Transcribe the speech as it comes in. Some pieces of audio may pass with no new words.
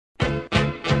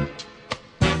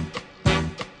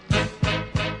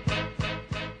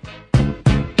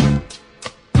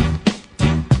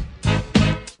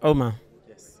Omar,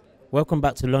 Yes. welcome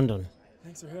back to London.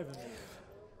 Thanks for having me.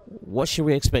 What should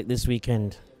we expect this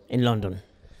weekend in London?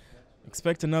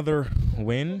 Expect another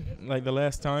win like the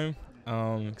last time.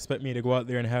 Expect me to go out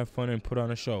there and have fun and put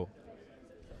on a show.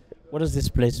 What does this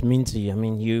place mean to you? I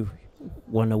mean, you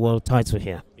won a world title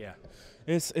here. Yeah.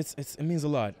 It means a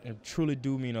lot. It truly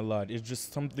do mean a lot. It's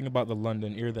just something about the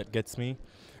London ear that gets me,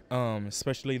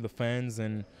 especially the fans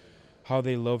and how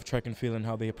they love track and field and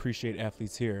how they appreciate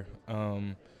athletes here.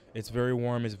 It's very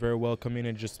warm. It's very welcoming.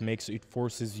 It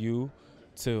forces you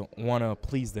to want to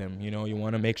please them. You know, you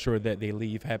want to make sure that they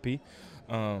leave happy.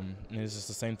 And it's just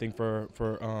the same thing for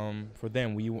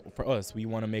them. For us, we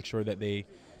want to make sure that they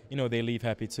leave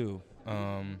happy too.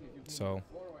 So.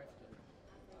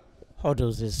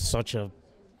 Hurdles is such a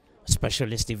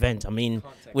specialist event. I mean,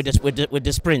 with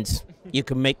the sprints, you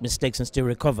can make mistakes and still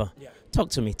recover. Yeah. Talk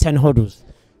to me. 10 hurdles.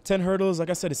 10 hurdles, like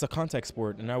I said, it's a contact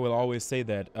sport, and I will always say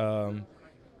that.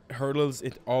 Hurdles,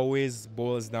 it always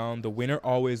boils down, the winner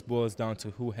always boils down to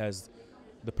who has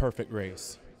the perfect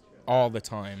race all the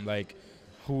time. Like,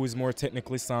 who is more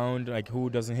technically sound, like who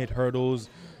doesn't hit hurdles,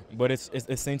 but it's at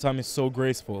the same time, it's so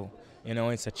graceful. You know,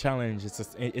 it's a challenge.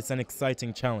 It's an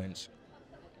exciting challenge.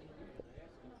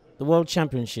 The World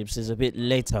Championships is a bit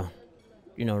later,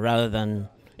 rather than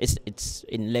it's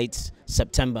in late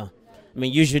September. I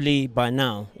mean, usually by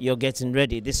now you're getting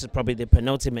ready. This is probably the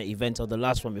penultimate event or the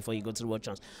last one before you go to the World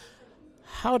Champs.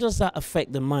 How does that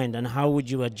affect the mind, and how would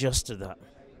you adjust to that?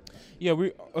 Yeah,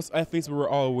 us athletes, we were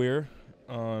all aware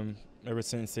ever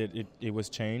since it was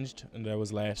changed, and that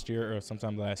was last year or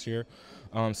sometime last year.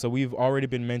 So we've already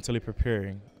been mentally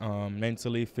preparing,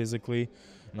 mentally, physically,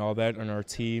 and all that. And our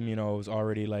team, has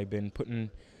already been putting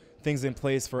things in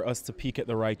place for us to peak at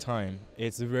the right time.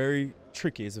 It's very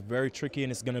tricky. It's very tricky,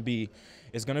 and it's gonna be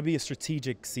a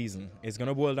strategic season. It's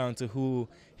gonna boil down to who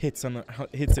hits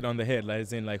it on the head,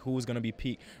 as in who's gonna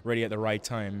be ready at the right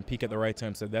time, peak at the right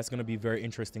time. So that's gonna be very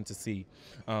interesting to see.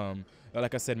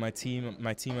 Like I said, my team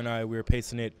and I, we're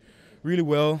pacing it really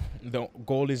well. The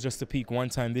goal is just to peak one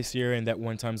time this year, and that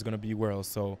one time is gonna be Worlds.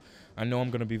 So I know I'm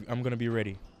gonna be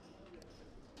ready.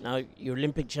 Now, you're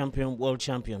Olympic champion, world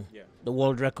champion. Yeah. The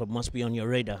world record must be on your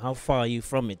radar. How far are you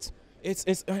from it? It's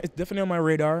definitely on my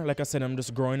radar. Like I said, I'm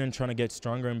just growing and trying to get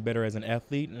stronger and better as an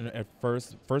athlete. And at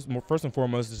first and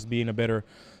foremost, just being a better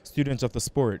student of the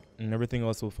sport, and everything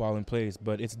else will fall in place.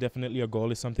 But it's definitely a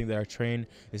goal. It's something that I train.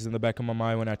 It's in the back of my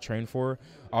mind when I train for.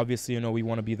 Obviously, we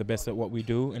want to be the best at what we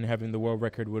do, and having the world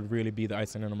record would really be the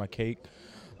icing on my cake.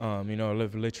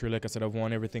 Literally, like I said, I've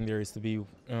won everything there is to be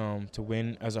to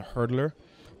win as a hurdler.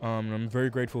 I'm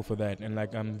very grateful for that, and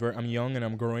I'm young and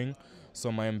I'm growing,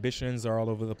 so my ambitions are all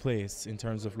over the place in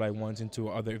terms of wanting to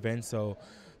other events. So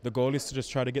the goal is to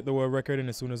just try to get the world record, and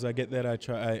as soon as I get that,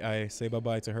 I say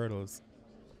bye-bye to hurdles.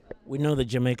 We know the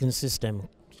Jamaican system,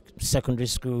 secondary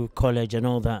school, college, and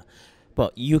all that,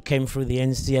 but you came through the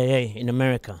NCAA in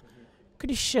America.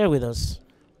 Could you share with us,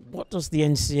 what does the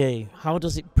NCAA, how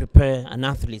does it prepare an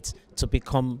athlete to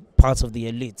become part of the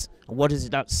elite? And what has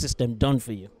that system done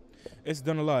for you? It's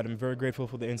done a lot. I'm very grateful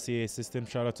for the NCAA system.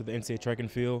 Shout out to the NCAA Track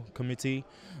and Field Committee.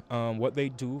 What they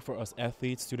do for us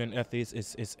athletes, student athletes,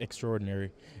 is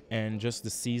extraordinary. And just the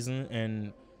season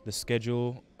and the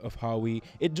schedule of how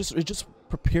it just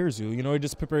prepares you. It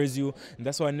just prepares you. And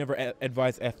that's why I never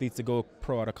advise athletes to go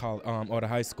pro out of college, out of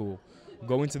high school.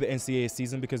 Go into the NCAA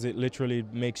season, because it literally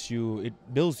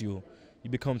it builds you. You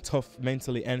become tough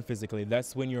mentally and physically.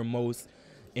 That's when you're most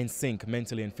in sync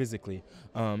mentally and physically,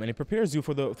 and it prepares you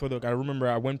for the. I remember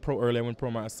I went pro early. I went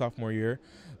pro my sophomore year,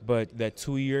 but that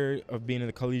 2 year of being in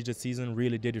the collegiate season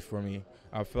really did it for me.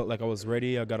 I felt like I was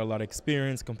ready. I got a lot of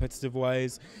experience competitive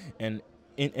wise, and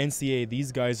in NCAA,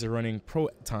 these guys are running pro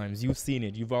times. You've seen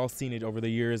it. You've all seen it over the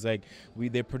years.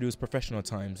 They produce professional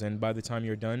times, and by the time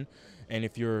you're done, and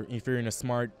if you're in a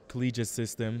smart collegiate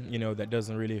system, that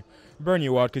doesn't really burn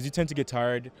you out, because you tend to get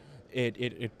tired.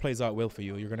 It plays out well for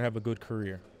you. You're gonna have a good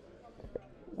career.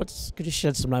 Could you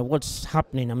shed some light? What's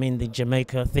happening? I mean, the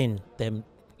Jamaica thing, them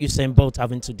Usain Bolt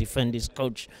having to defend his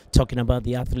coach, talking about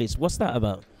the athletes. What's that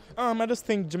about? I just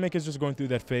think Jamaica's just going through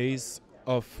that phase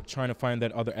of trying to find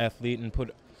that other athlete and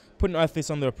putting athletes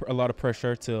under a lot of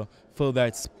pressure to fill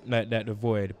that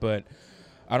void. But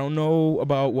I don't know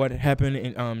about what happened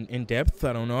in depth.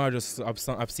 I don't know.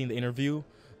 I've seen the interview.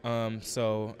 And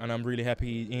I'm really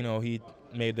happy. He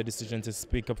made the decision to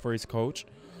speak up for his coach.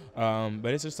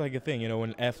 But it's just a thing.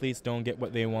 When athletes don't get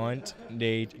what they want,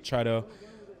 they try to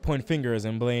point fingers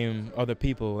and blame other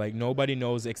people. Like, nobody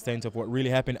knows the extent of what really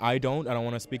happened. I don't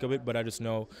want to speak of it, but I just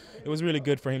know it was really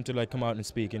good for him to like come out and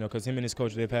speak, you know, because him and his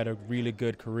coach, they've had a really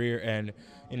good career, and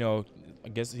you know, I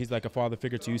guess he's like a father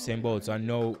figure to Usain Bolt, so I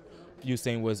know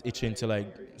Usain was itching to like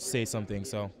say something.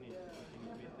 So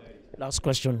Last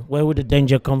question: where would the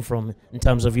danger come from in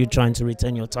terms of you trying to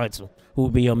retain your title? Who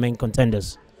will be your main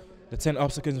contenders? the 10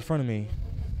 obstacles in front of me,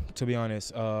 to be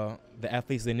honest, the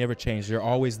athletes, they never change. They're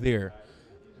always there.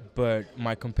 But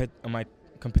my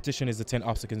competition is the 10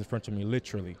 obstacles in front of me,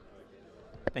 literally.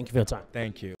 Thank you for your time.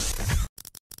 Thank you.